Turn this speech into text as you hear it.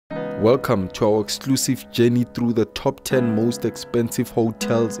Welcome to our exclusive journey through the top 10 most expensive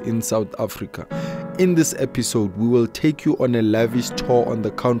hotels in South Africa. In this episode, we will take you on a lavish tour on the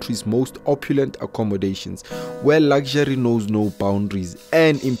country's most opulent accommodations, where luxury knows no boundaries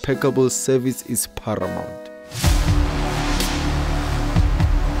and impeccable service is paramount.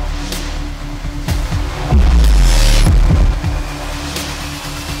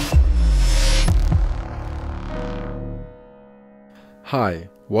 Hi,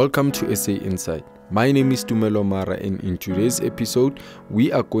 welcome to SA Insight. My name is Tumelo Mara, and in today's episode,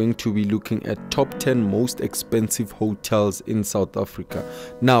 we are going to be looking at top 10 most expensive hotels in South Africa.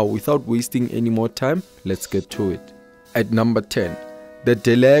 Now, without wasting any more time, let's get to it. At number 10, the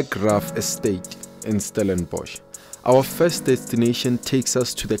De Lille Graaf Estate in Stellenbosch. Our first destination takes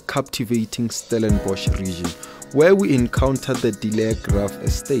us to the captivating Stellenbosch region, where we encounter the De Lille Graaf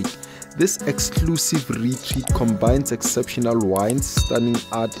Estate. This exclusive retreat combines exceptional wines, stunning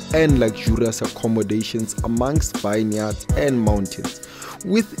art, and luxurious accommodations amongst vineyards and mountains.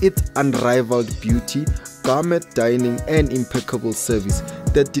 With its unrivaled beauty, gourmet dining, and impeccable service,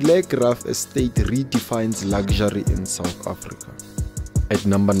 the De Lille Graaf Estate redefines luxury in South Africa. At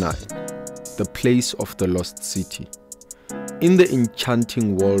number 9, the Place of the Lost City. In the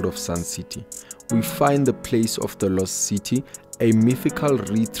enchanting world of Sun City, we find the Place of the Lost City, a mythical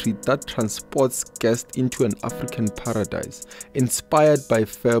retreat that transports guests into an African paradise inspired by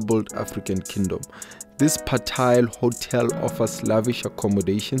fabled African kingdom. This patile hotel offers lavish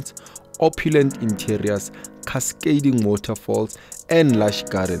accommodations, opulent interiors, cascading waterfalls, and lush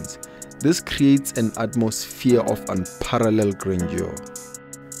gardens. This creates an atmosphere of unparalleled grandeur.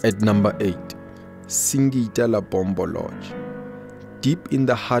 At number 8, Singita Labombo Lodge. Deep in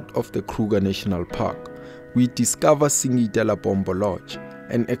the heart of the Kruger National Park, we discover Singita Labombo Lodge,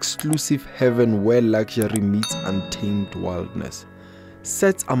 an exclusive heaven where luxury meets untamed wildness.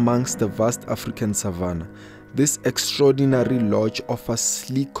 Set amongst the vast African savanna, this extraordinary lodge offers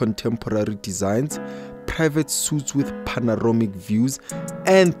sleek contemporary designs, private suites with panoramic views,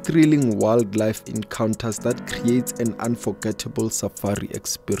 and thrilling wildlife encounters that creates an unforgettable safari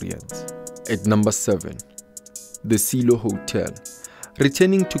experience. At number 7, the Silo Hotel.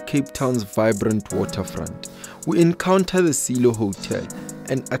 Returning to Cape Town's vibrant waterfront, we encounter the Silo Hotel,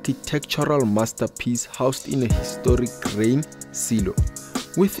 an architectural masterpiece housed in a historic Grain silo.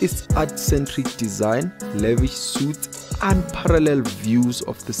 With its art-centric design, lavish suites, unparalleled views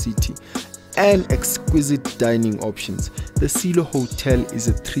of the city, and exquisite dining options, the Silo Hotel is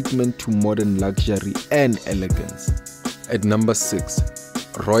a treatment to modern luxury and elegance. At number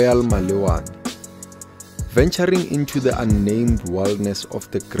 6, Royal Malewani. Venturing into the unnamed wilderness of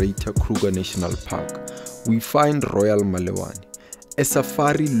the Greater Kruger National Park, we find Royal Malewani, a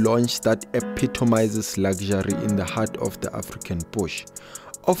safari launch that epitomizes luxury in the heart of the African bush.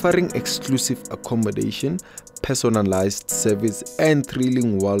 Offering exclusive accommodation, personalized service, and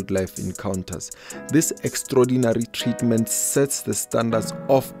thrilling wildlife encounters, this extraordinary treatment sets the standards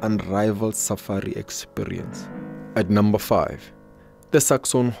of unrivaled safari experience. At number 5, the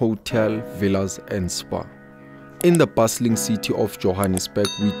Saxon Hotel, Villas and Spa. In the bustling city of Johannesburg,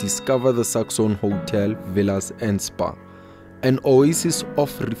 we discover the Saxon Hotel, Villas and Spa, an oasis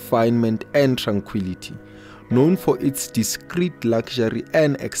of refinement and tranquility. Known for its discreet luxury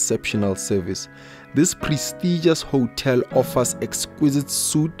and exceptional service, this prestigious hotel offers exquisite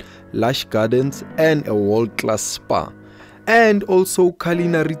suite, lush gardens, and a world-class spa, and also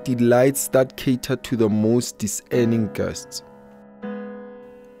culinary delights that cater to the most discerning guests.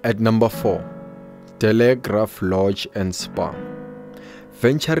 At number 4, De Lille Graaf Lodge and Spa.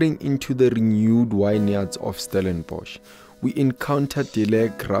 Venturing into the renewed vineyards of Stellenbosch, we encounter De Lille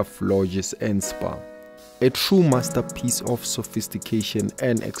Graaf Lodges and Spa, a true masterpiece of sophistication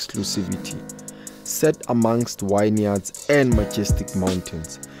and exclusivity. Set amongst vineyards and majestic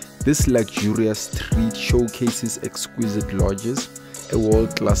mountains, this luxurious treat showcases exquisite lodges, a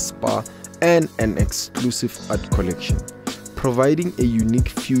world-class spa, and an exclusive art collection, providing a unique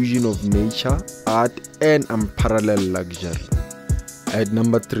fusion of nature, art, and unparalleled luxury. At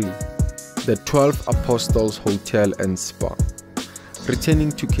number 3, the 12 Apostles Hotel and Spa.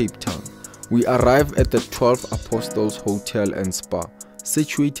 Returning to Cape Town, we arrive at the 12 Apostles Hotel and Spa,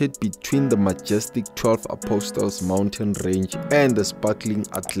 situated between the majestic 12 Apostles mountain range and the sparkling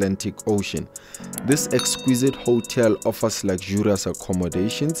Atlantic Ocean. This exquisite hotel offers luxurious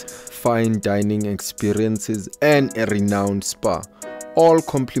accommodations, fine dining experiences, and a renowned spa, all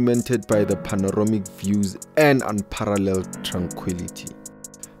complemented by the panoramic views and unparalleled tranquility.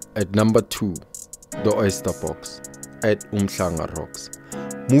 At number 2, the Oyster Box at Umhlanga Rocks.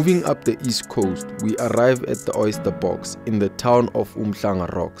 Moving up the east coast, we arrive at the Oyster Box in the town of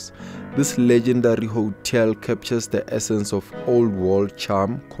Umhlanga Rocks. This legendary hotel captures the essence of old world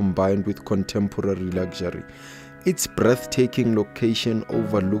charm combined with contemporary luxury. Its breathtaking location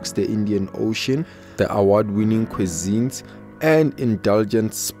overlooks the Indian Ocean, the award-winning cuisines, and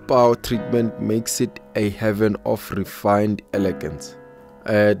indulgent spa treatment makes it a heaven of refined elegance.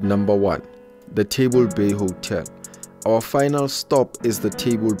 At number 1, the Table Bay Hotel. Our final stop is the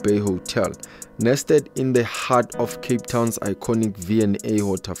Table Bay Hotel, nested in the heart of Cape Town's iconic V&A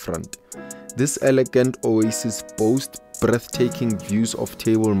waterfront. This elegant oasis boasts breathtaking views of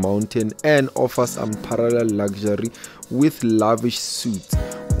Table Mountain and offers unparalleled luxury with lavish suites,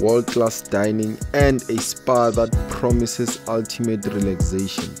 world-class dining, and a spa that promises ultimate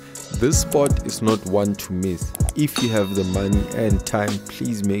relaxation. This spot is not one to miss. If you have the money and time,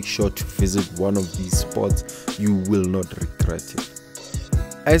 please make sure to visit one of these spots. You will not regret it.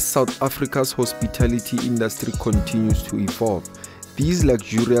 As South Africa's hospitality industry continues to evolve, these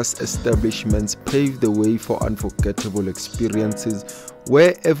luxurious establishments pave the way for unforgettable experiences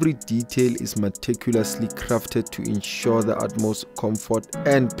where every detail is meticulously crafted to ensure the utmost comfort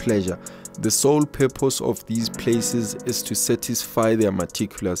and pleasure. The sole purpose of these places is to satisfy their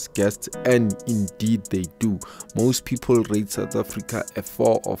meticulous guests, and indeed they do. Most people rate South Africa a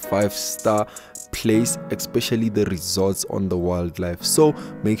 4 or 5 star place, especially the resorts on the wildlife, so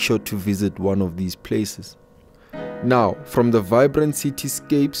make sure to visit one of these places. Now, from the vibrant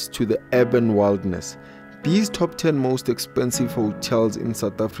cityscapes to the urban wildness, these top 10 most expensive hotels in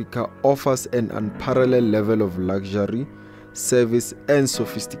South Africa offers an unparalleled level of luxury, service and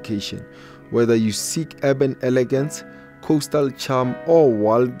sophistication. Whether you seek urban elegance, coastal charm or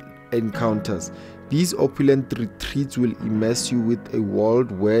wild encounters, these opulent retreats will immerse you with a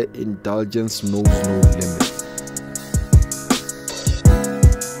world where indulgence knows no limits.